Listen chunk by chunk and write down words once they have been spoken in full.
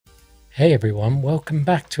Hey everyone, welcome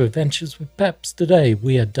back to Adventures with Peps. Today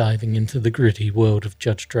we are diving into the gritty world of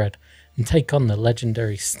Judge Dredd and take on the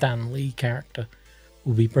legendary Stan Lee character.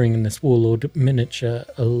 We'll be bringing this warlord miniature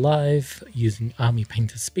alive using army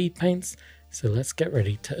painter speed paints, so let's get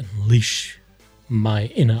ready to unleash my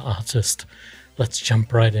inner artist. Let's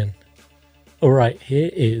jump right in. Alright, here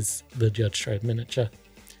is the Judge Dredd miniature.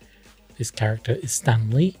 This character is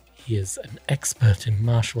Stan Lee. He is an expert in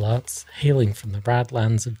martial arts, hailing from the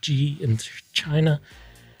Radlands of Ji in China,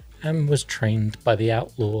 and was trained by the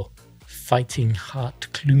outlaw Fighting Heart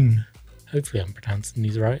Kwoon. Hopefully I'm pronouncing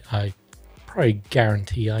these right. I probably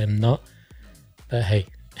guarantee I am not. But hey,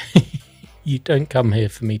 you don't come here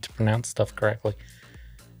for me to pronounce stuff correctly.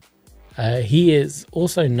 He is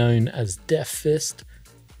also known as Deathfist.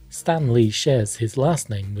 Stan Lee shares his last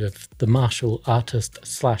name with the martial artist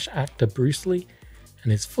 / actor Bruce Lee,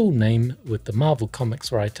 and his full name with the Marvel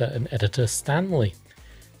Comics writer and editor Stan Lee.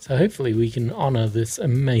 So hopefully we can honour this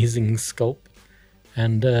amazing sculpt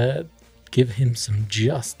and give him some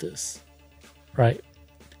justice. Right,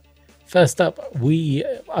 first up we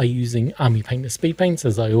are using Army Painter Speed Paints,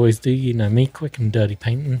 as I always do. You know me, quick and dirty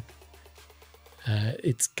painting.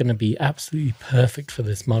 It's going to be absolutely perfect for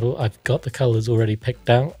this model. I've got the colours already picked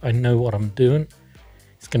out. I know what I'm doing.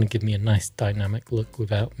 It's going to give me a nice dynamic look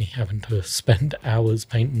without me having to spend hours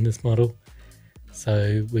painting this model.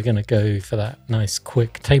 So we're going to go for that nice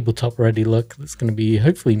quick tabletop ready look that's going to be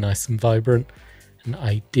hopefully nice and vibrant and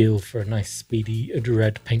ideal for a nice speedy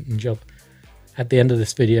Dredd painting job. At the end of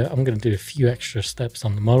this video I'm going to do a few extra steps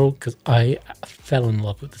on the model because I fell in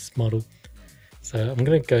love with this model. So I'm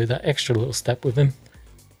going to go that extra little step with him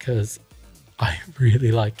because I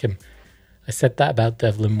really like him. I said that about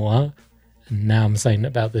Devlin Moir. And now I'm saying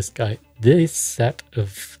about this guy. This set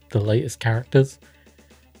of the latest characters,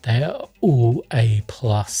 they are all A+.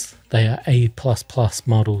 They are A++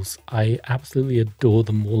 models. I absolutely adore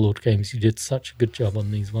the Warlord games. You did such a good job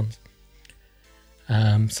on these ones.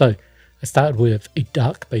 So I started with a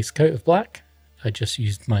dark base coat of black. I just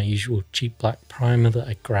used my usual cheap black primer that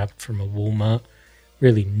I grabbed from a Walmart.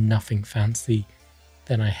 Really nothing fancy.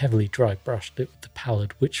 Then I heavily dry brushed it with the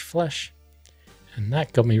pallid witch flesh. And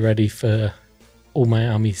that got me ready for all my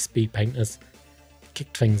army speed painters.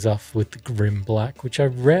 Kicked things off with the Grim Black, which I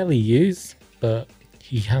rarely use, but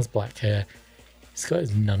he has black hair. He's got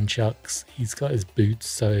his nunchucks, he's got his boots,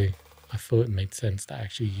 so I thought it made sense to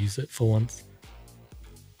actually use it for once.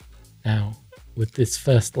 Now, with this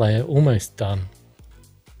first layer almost done,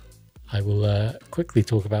 I will quickly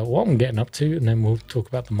talk about what I'm getting up to, and then we'll talk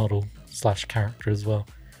about the model / character as well.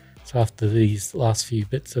 So after these last few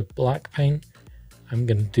bits of black paint, I'm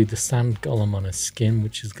going to do the sand golem on his skin,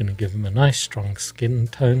 which is going to give him a nice strong skin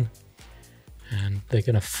tone. And they're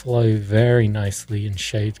going to flow very nicely and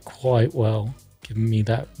shade quite well, giving me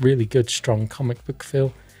that really good strong comic book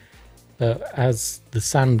feel. But as the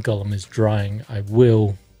sand golem is drying, I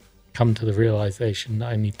will come to the realization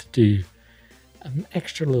that I need to do an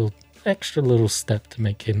extra little step to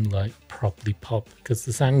make him like properly pop. Because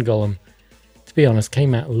the sand golem, to be honest,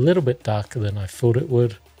 came out a little bit darker than I thought it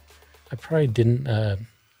would. I probably didn't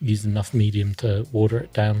use enough medium to water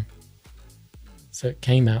it down. So it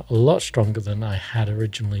came out a lot stronger than I had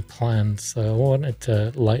originally planned. So I wanted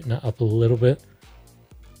to lighten it up a little bit.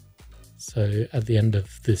 So at the end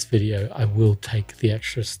of this video, I will take the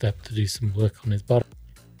extra step to do some work on his body.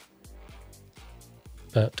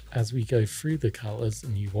 But as we go through the colours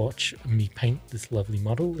and you watch me paint this lovely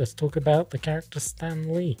model, let's talk about the character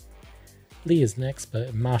Stan Lee. Lee is an expert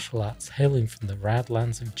in martial arts, hailing from the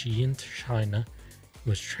Radlands of Ji in China. He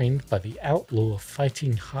was trained by the outlaw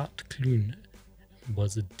Fighting Heart Kwoon and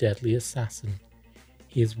was a deadly assassin.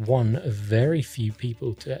 He is one of very few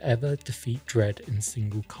people to ever defeat Dredd in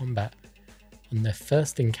single combat. On their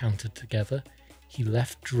first encounter together, he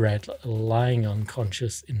left Dredd lying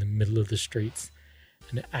unconscious in the middle of the streets,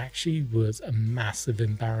 and it actually was a massive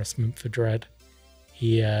embarrassment for Dredd.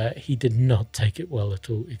 He did not take it well at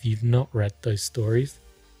all. If you've not read those stories,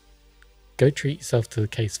 go treat yourself to the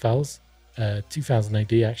case files. 2000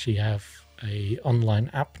 AD actually have a online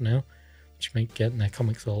app now, which make getting their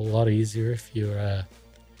comics a lot easier if you're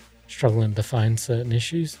struggling to find certain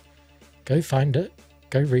issues. Go find it,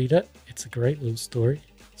 go read it. It's a great little story.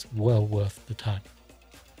 It's well worth the time.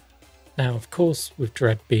 Now, of course, with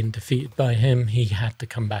Dredd being defeated by him, he had to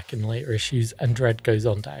come back in later issues, and Dredd goes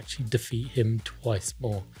on to actually defeat him twice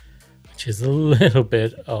more, which is a little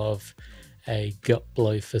bit of a gut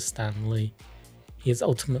blow for Stan Lee. He is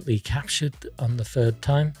ultimately captured on the third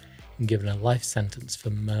time and given a life sentence for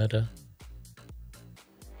murder.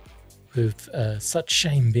 With such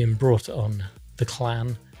shame being brought on the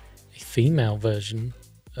clan, a female version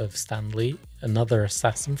of Stan Lee, another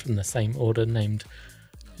assassin from the same order named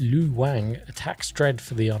Lu Wang attacks Dredd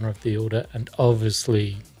for the honor of the order and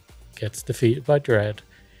obviously gets defeated by Dredd.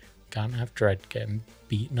 Can't have Dredd getting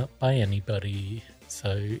beaten up by anybody,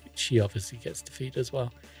 so she obviously gets defeated as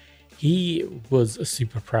well. He was a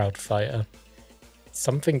super proud fighter.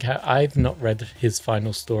 I've not read his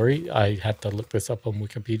final story. I had to look this up on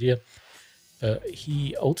Wikipedia.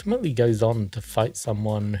 He ultimately goes on to fight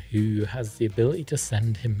someone who has the ability to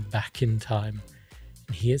send him back in time.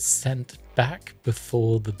 And he is sent back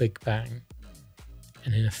before the Big Bang.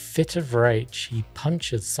 And in a fit of rage, he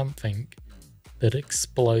punches something that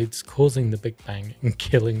explodes, causing the Big Bang and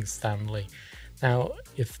killing Stan Lee. Now,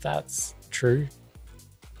 if that's true,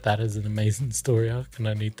 that is an amazing story arc and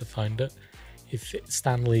I need to find it. If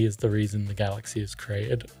Stan Lee is the reason the galaxy is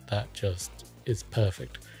created, that just is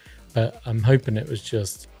perfect. But I'm hoping it was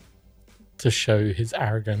just to show his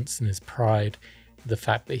arrogance and his pride, the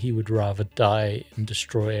fact that he would rather die and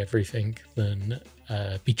destroy everything than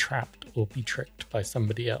be trapped or be tricked by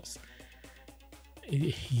somebody else.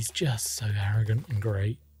 He's just so arrogant and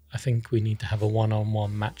great. I think we need to have a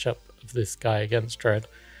one-on-one matchup of this guy against Dredd.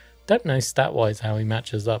 Don't know stat-wise how he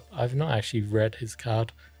matches up. I've not actually read his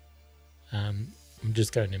card. I'm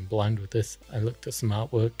just going in blind with this. I looked at some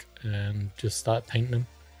artwork and just started painting him.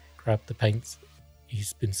 Grabbed the paints.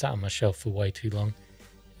 He's been sat on my shelf for way too long.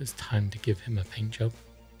 It's time to give him a paint job.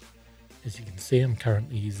 As you can see, I'm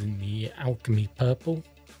currently using the Alchemy Purple,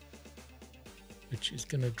 which is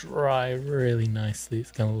going to dry really nicely.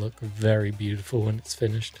 It's going to look very beautiful when it's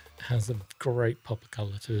finished. It has a great pop of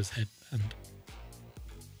colour to his headband.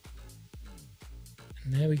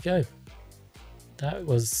 And there we go. That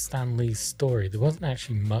was Stan Lee's story. There wasn't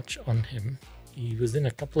actually much on him. He was in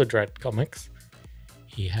a couple of Dredd comics.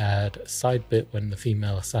 He had a side bit when the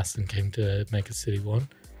female assassin came to Mega City 1.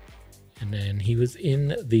 And then he was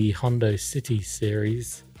in the Hondo City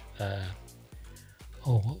series.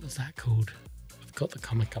 What was that called? I've got the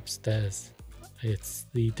comic upstairs. It's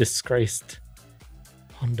the disgraced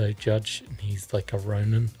Hondo judge, and he's like a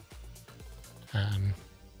Ronin.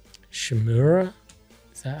 Shimura?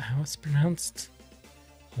 Is that how it's pronounced?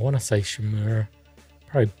 I want to say Shimura.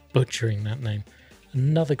 Probably butchering that name.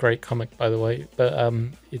 Another great comic, by the way, but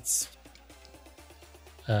it's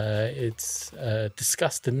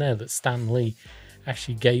discussed in there that Stan Lee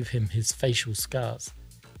actually gave him his facial scars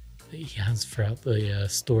that he has throughout the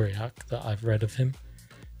story arc that I've read of him.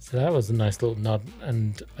 So that was a nice little nod,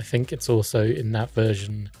 and I think it's also in that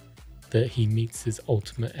version that he meets his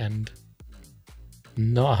ultimate end.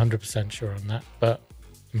 Not 100% sure on that, but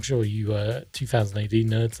I'm sure you 2000 AD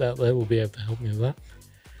nerds out there will be able to help me with that.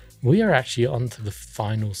 We are actually on to the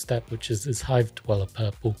final step, which is this Hive Dweller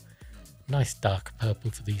purple. Nice dark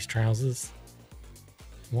purple for these trousers.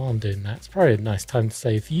 While I'm doing that, it's probably a nice time to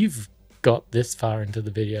say, if you've got this far into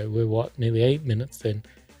the video, we're nearly 8 minutes in.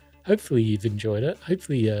 Hopefully you've enjoyed it.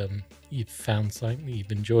 Hopefully you've found something that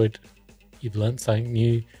you've enjoyed. You've learned something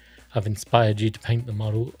new. I've inspired you to paint the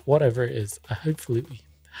model. Whatever it is, hopefully we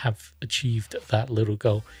have achieved that little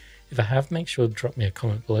goal. If I have, make sure to drop me a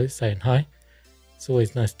comment below saying hi. It's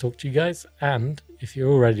always nice to talk to you guys, and if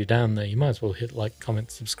you're already down there, you might as well hit like,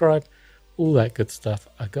 comment, subscribe, all that good stuff.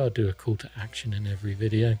 I gotta do a call to action in every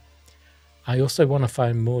video. I also want to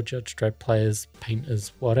find more Judge Dredd players,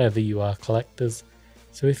 painters, whatever you are, collectors.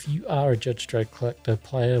 So if you are a Judge Dredd collector,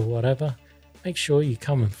 player, whatever, make sure you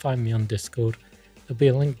come and find me on Discord. There'll be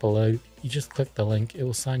a link below. You just click the link, it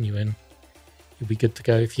will sign you in. You'll be good to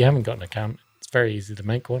go. If you haven't got an account, it's very easy to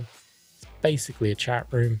make one. It's basically a chat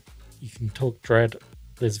room. You can talk Dredd.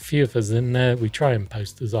 There's a few of us in there. We try and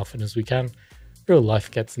post as often as we can. Real life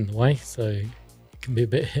gets in the way, so it can be a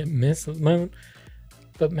bit hit and miss at the moment.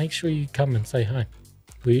 But make sure you come and say hi.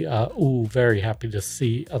 We are all very happy to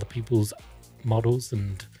see other people's models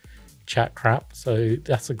and chat crap, so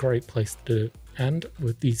that's a great place to do it. And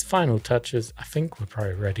with these final touches, I think we're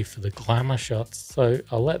probably ready for the glamour shots. So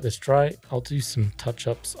I'll let this dry. I'll do some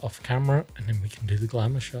touch-ups off camera, and then we can do the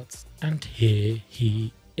glamour shots. And here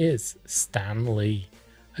he is, Stan Lee.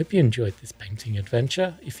 Hope you enjoyed this painting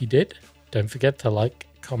adventure. If you did, don't forget to like,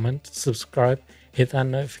 comment, subscribe, hit that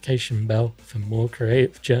notification bell for more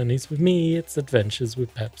creative journeys with me. It's Adventures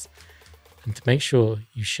with Peps. And to make sure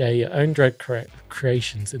you share your own Dredd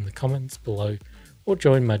creations in the comments below, or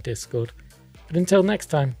join my Discord. But until next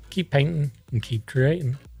time, keep painting and keep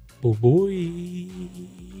creating. Bye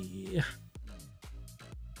bye.